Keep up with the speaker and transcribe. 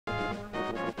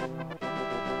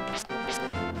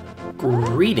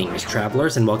Greetings,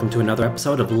 travelers, and welcome to another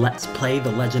episode of Let's Play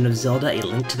The Legend of Zelda: A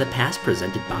Link to the Past,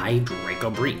 presented by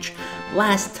Draco Breach.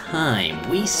 Last time,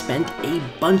 we spent a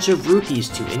bunch of rupees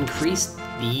to increase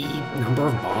the number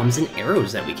of bombs and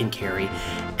arrows that we can carry,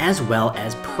 as well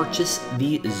as purchase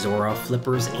the Zora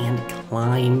flippers and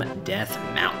climb Death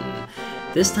Mountain.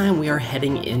 This time we are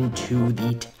heading into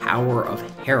the Tower of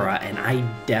Hera, and I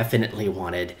definitely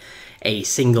wanted a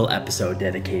single episode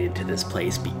dedicated to this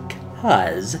place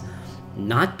because...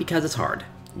 not because it's hard,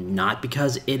 not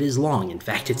because it is long, in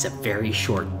fact it's a very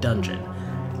short dungeon,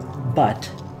 but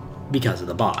because of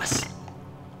the boss.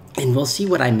 And we'll see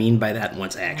what I mean by that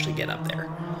once I actually get up there.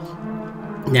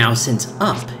 Now, since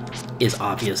up is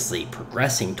obviously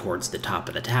progressing towards the top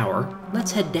of the tower,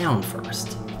 let's head down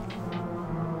first.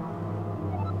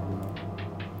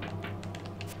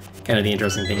 Kind of the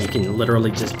interesting thing, you can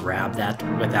literally just grab that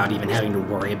without even having to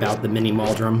worry about the mini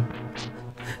Maldrum.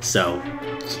 So,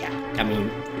 yeah, I mean,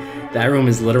 that room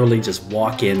is literally just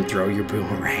walk in, throw your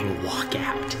boomerang, walk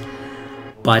out.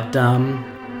 But,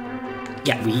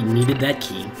 yeah, we needed that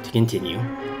key to continue,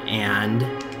 and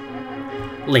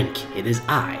Link, it is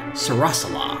I,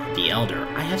 Sarasala, the Elder.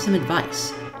 I have some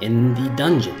advice. In the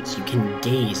dungeons, you can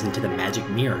gaze into the magic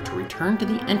mirror to return to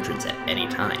the entrance at any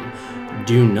time.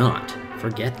 Do not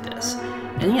forget this.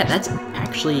 And yeah, that's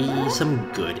actually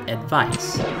some good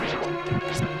advice.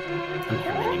 Come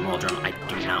here, Mini Maldrum. I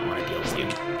do not want to deal with you.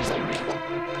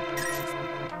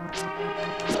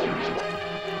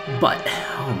 But,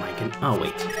 oh my god, oh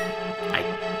wait. I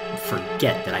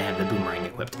forget that I have the boomerang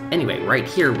equipped. Anyway, right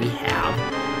here we have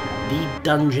the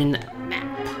dungeon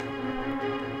map.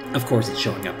 Of course, it's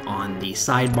showing up on the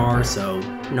sidebar, so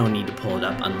no need to pull it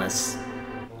up unless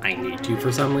I need to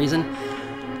for some reason.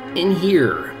 In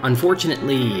here,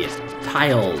 unfortunately,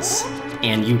 tiles,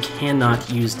 and you cannot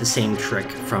use the same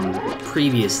trick from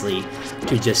previously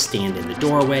to just stand in the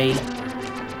doorway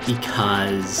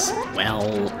because, well,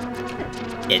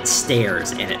 it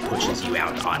stares and it pushes you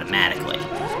out automatically.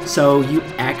 So you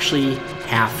actually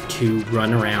have to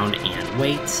run around and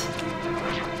wait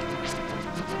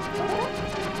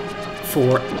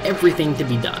for everything to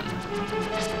be done.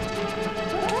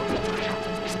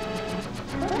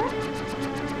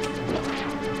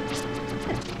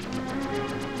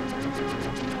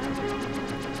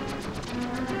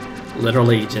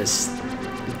 Literally just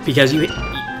because you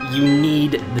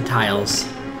need the tiles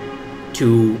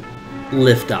to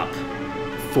lift up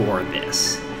for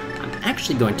this. I'm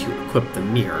actually going to equip the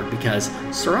mirror because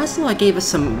Sarasala gave us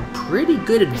some pretty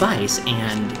good advice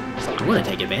and I want to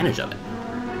take advantage of it.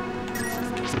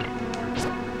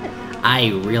 I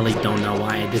really don't know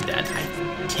why I did that.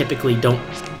 I typically don't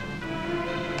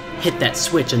hit that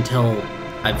switch until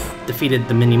I've defeated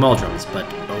the mini Maldrums,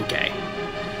 but okay.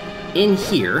 In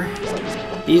here,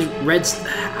 these reds,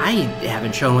 I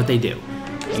haven't shown what they do.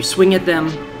 You swing at them,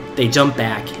 they jump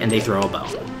back, and they throw a bow.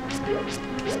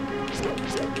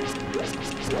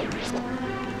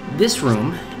 This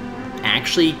room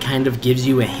actually kind of gives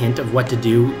you a hint of what to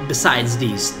do besides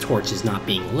these torches not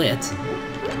being lit.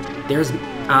 There's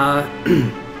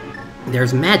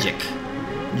magic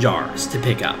jars to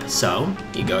pick up. So,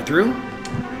 you go through,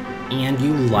 and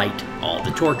you light all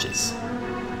the torches.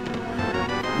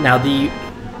 Now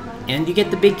and you get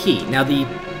the big key. Now the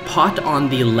pot on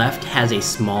the left has a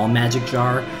small magic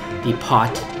jar. The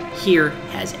pot here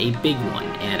has a big one,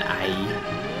 and I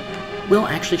will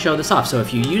actually show this off. So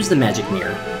if you use the magic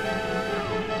mirror,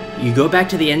 you go back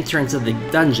to the entrance of the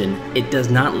dungeon. It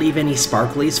does not leave any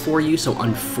sparklies for you, so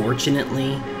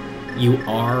unfortunately, you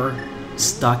are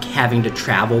stuck having to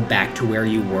travel back to where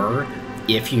you were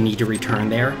if you need to return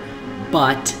there,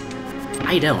 but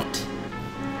I don't.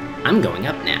 I'm going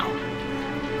up now,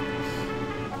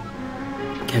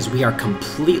 because we are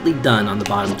completely done on the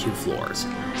bottom two floors.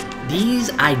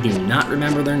 These, I do not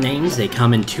remember their names. They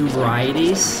come in two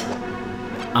varieties.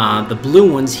 The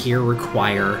blue ones here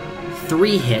require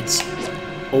 3 hits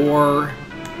or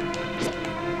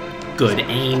good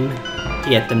aim to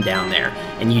get them down there.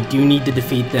 And you do need to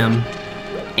defeat them,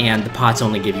 and the pots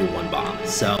only give you 1 bomb.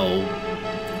 So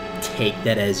take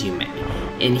that as you may.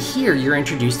 And here you're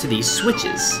introduced to these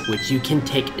switches, which you can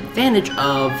take advantage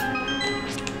of.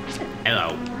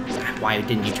 Oh, why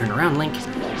didn't you turn around, Link?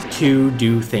 To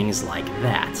do things like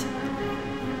that.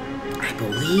 I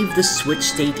believe the switch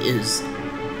state is...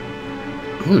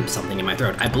 something in my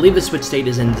throat. I believe the switch state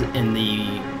is in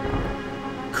the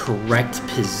correct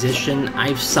position.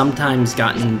 I've sometimes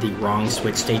gotten the wrong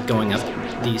switch state going up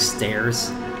these stairs.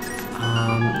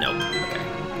 Nope. Okay.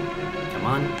 Come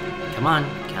on. Come on.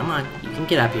 Come on. You can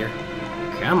get up here.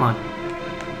 Come on.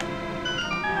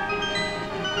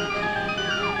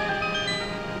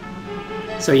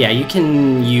 So yeah, you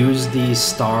can use the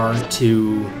star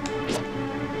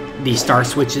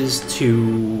switches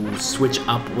to switch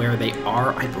up where they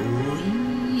are. I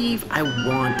believe I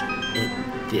want it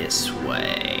this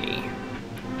way.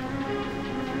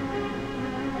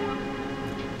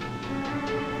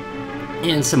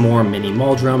 And some more mini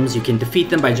Muldrums. You can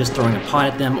defeat them by just throwing a pot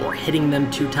at them or hitting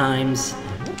them 2 times.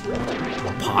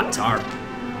 Pots are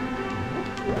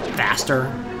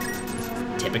faster,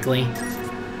 typically.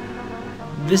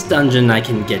 This dungeon I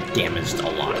can get damaged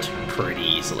a lot pretty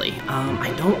easily.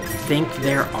 I don't think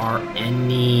there are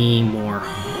any more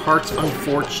hearts,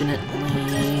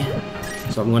 unfortunately.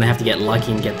 So I'm going to have to get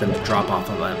lucky and get them to drop off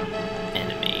of an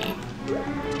enemy.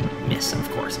 Miss, of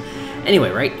course.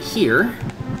 Anyway, right here,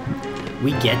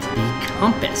 we get the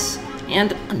compass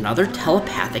and another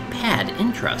telepathic pad.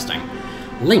 Interesting.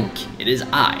 Link, it is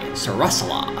I,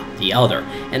 Sarasala, the Elder.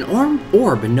 An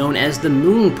orb known as the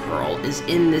Moon Pearl is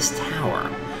in this tower.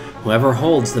 Whoever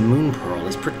holds the Moon Pearl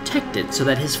is protected so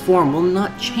that his form will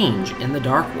not change in the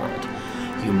Dark World.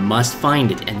 You must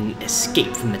find it and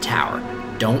escape from the tower.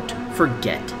 Don't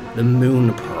forget the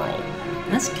Moon Pearl.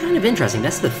 That's kind of interesting.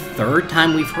 That's the 3rd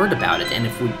time we've heard about it, and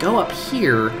if we go up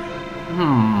here,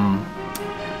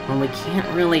 well, we can't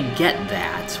really get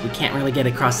that. We can't really get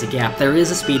across the gap. There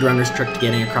is a speedrunner's trick to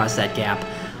getting across that gap.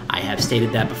 I have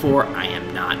stated that before. I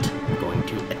am not going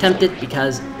to attempt it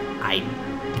because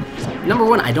number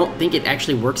 1, I don't think it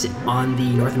actually works on the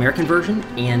North American version,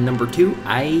 and number 2,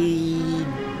 I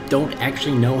don't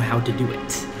actually know how to do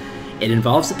it. It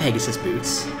involves the Pegasus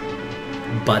boots,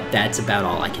 but that's about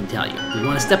all I can tell you. We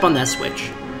want to step on that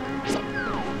switch.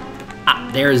 Ah,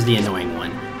 there's the annoying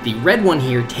one. The red one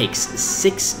here takes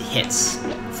 6 hits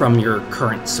from your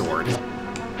current sword.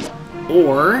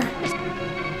 Or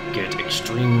get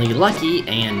extremely lucky,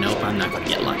 and nope, I'm not going to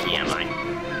get lucky, am I?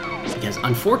 Because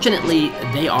unfortunately,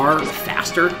 they are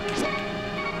faster.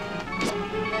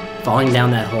 Falling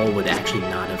down that hole would actually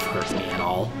not have hurt me at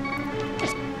all.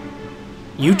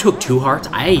 You took 2 hearts?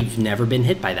 I've never been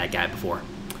hit by that guy before.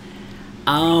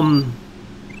 Well,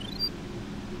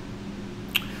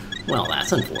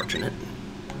 that's unfortunate.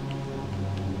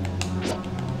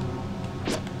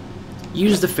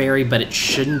 Use the fairy, but it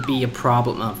shouldn't be a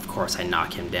problem. Of course, I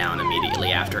knock him down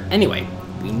immediately after. Anyway,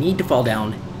 we need to fall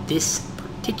down this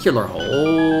particular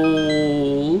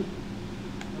hole.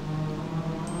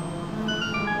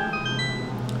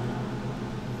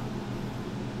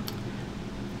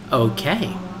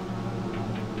 Okay.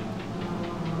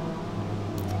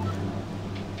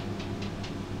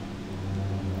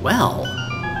 Well,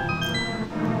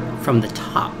 from the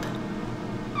top.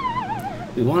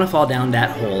 We want to fall down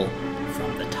that hole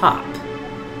from the top.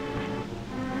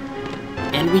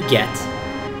 And we get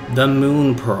the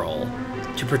Moon Pearl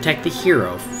to protect the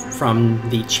hero from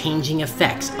the changing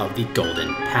effects of the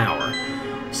golden power.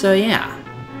 So yeah,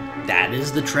 that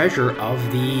is the treasure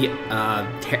of the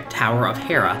Tower of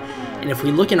Hera. And if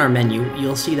we look in our menu,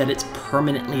 you'll see that it's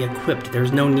permanently equipped.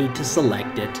 There's no need to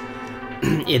select it.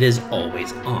 It is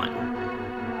always on.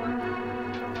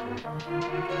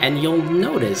 And you'll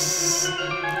notice...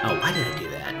 Oh, why did I do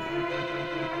that?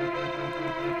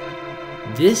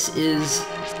 This is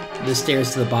the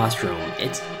stairs to the boss room.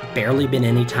 It's barely been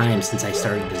any time since I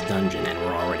started this dungeon, and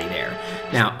we're already there.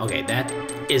 Now, okay, that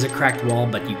is a cracked wall,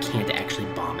 but you can't actually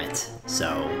bomb it.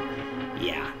 So,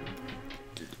 yeah.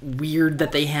 Weird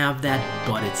that they have that,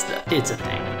 but it's a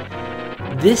thing.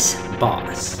 This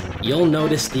boss, you'll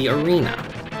notice the arena.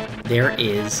 There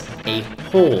is a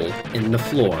hole in the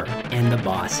floor, and the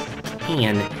boss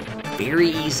can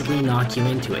very easily knock you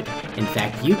into it. In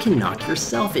fact, you can knock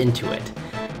yourself into it.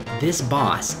 This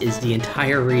boss is the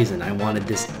entire reason I wanted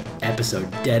this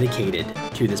episode dedicated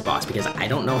to this boss, because I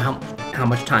don't know how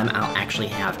much time I'll actually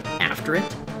have after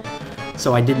it.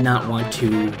 So I did not want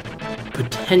to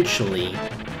potentially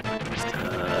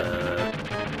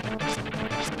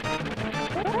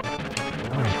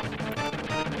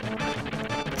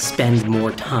spend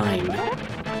more time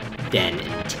than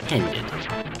intended.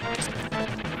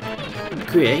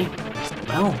 Okay,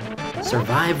 well,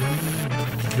 survive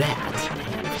that.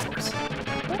 And of course.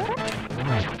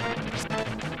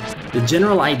 The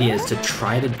general idea is to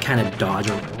try to kind of dodge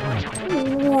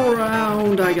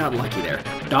around. I got lucky there.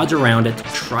 Dodge around it,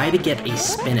 try to get a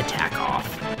spin attack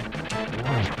off.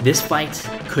 This fight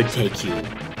could take you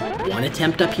 1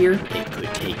 attempt up here. It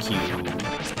could take you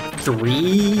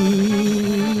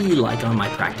 3, like on my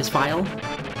practice file.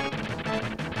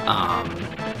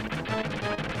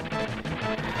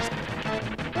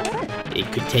 It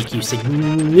could take you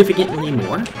significantly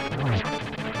more.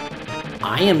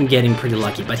 I am getting pretty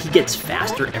lucky, but he gets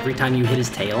faster every time you hit his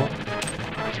tail.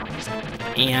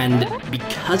 And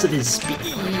because of his speed,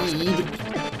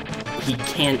 he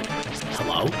can't...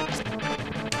 Hello?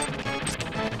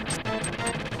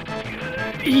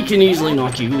 He can easily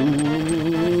knock you...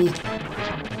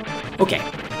 Okay.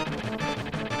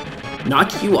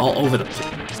 Knock you all over the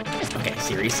place. Okay,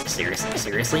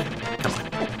 seriously? Come on.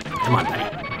 Come on, buddy.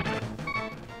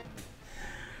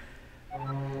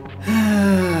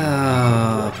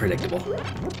 Predictable.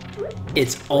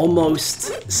 It's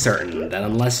almost certain that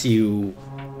unless you...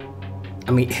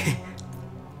 I mean...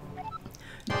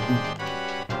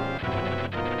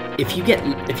 if you get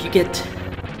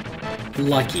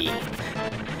lucky...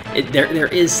 There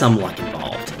is some luck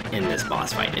involved in this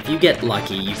boss fight. If you get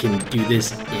lucky, you can do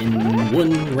this in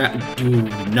one round. Do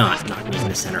not knock me in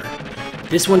the center.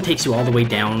 This one takes you all the way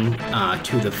down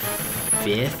to the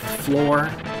 5th floor,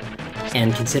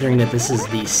 and considering that this is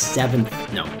the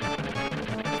 7th, no,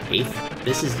 8th,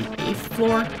 this is the 8th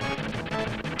floor?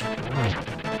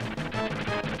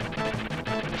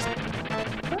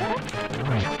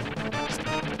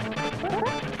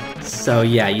 So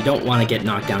yeah, you don't want to get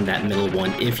knocked down that middle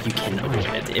one if you can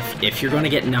avoid it. If you're going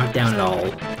to get knocked down at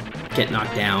all, get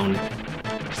knocked down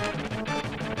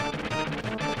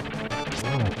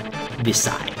the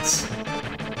sides.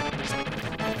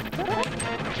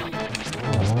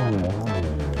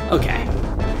 Okay,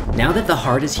 now that the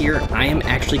heart is here, I am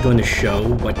actually going to show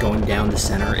what going down the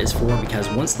center is for, because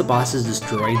once the boss is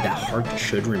destroyed, that heart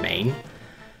should remain.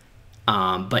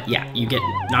 But yeah, you get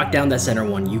knocked down that center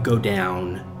one, you go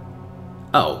down...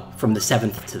 Oh, from the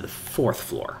 7th to the 4th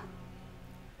floor.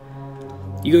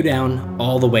 You go down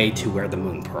all the way to where the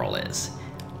Moon Pearl is.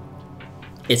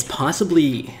 It's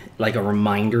possibly like a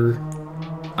reminder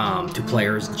to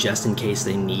players just in case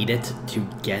they need it to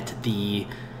get the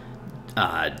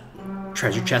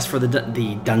treasure chest for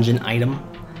the dungeon item,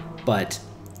 but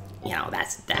you know,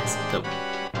 that's the...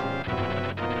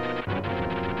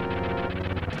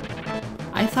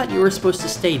 I thought you were supposed to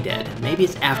stay dead. Maybe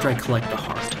it's after I collect the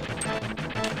heart.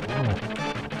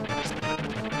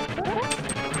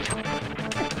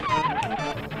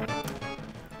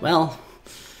 Well,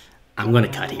 I'm gonna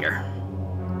cut here.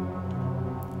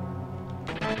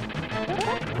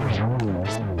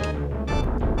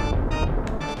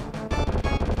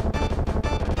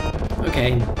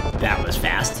 Okay, that was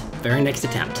fast. Very next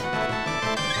attempt.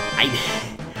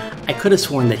 I could have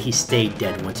sworn that he stayed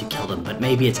dead once you killed him, but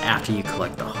maybe it's after you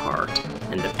collect the heart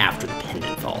and after the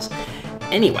pendant falls.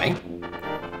 Anyway.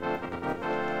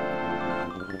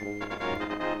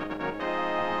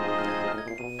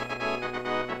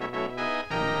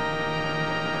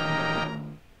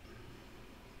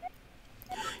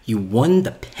 You won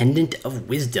the Pendant of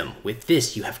Wisdom. With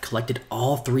this, you have collected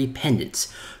all 3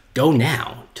 pendants. Go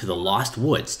now to the Lost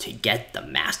Woods to get the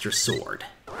Master Sword.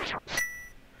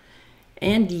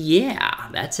 And yeah,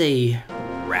 that's a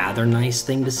rather nice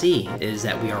thing to see, is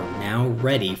that we are now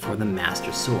ready for the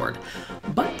Master Sword.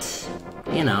 But,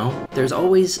 you know, there's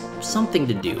always something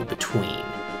to do between.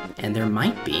 And there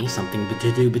might be something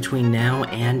to do between now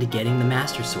and getting the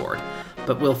Master Sword.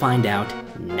 But we'll find out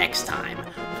next time.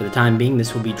 For the time being,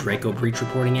 this will be Draco Breach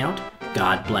reporting out.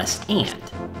 God bless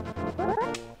and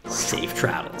safe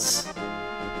travels.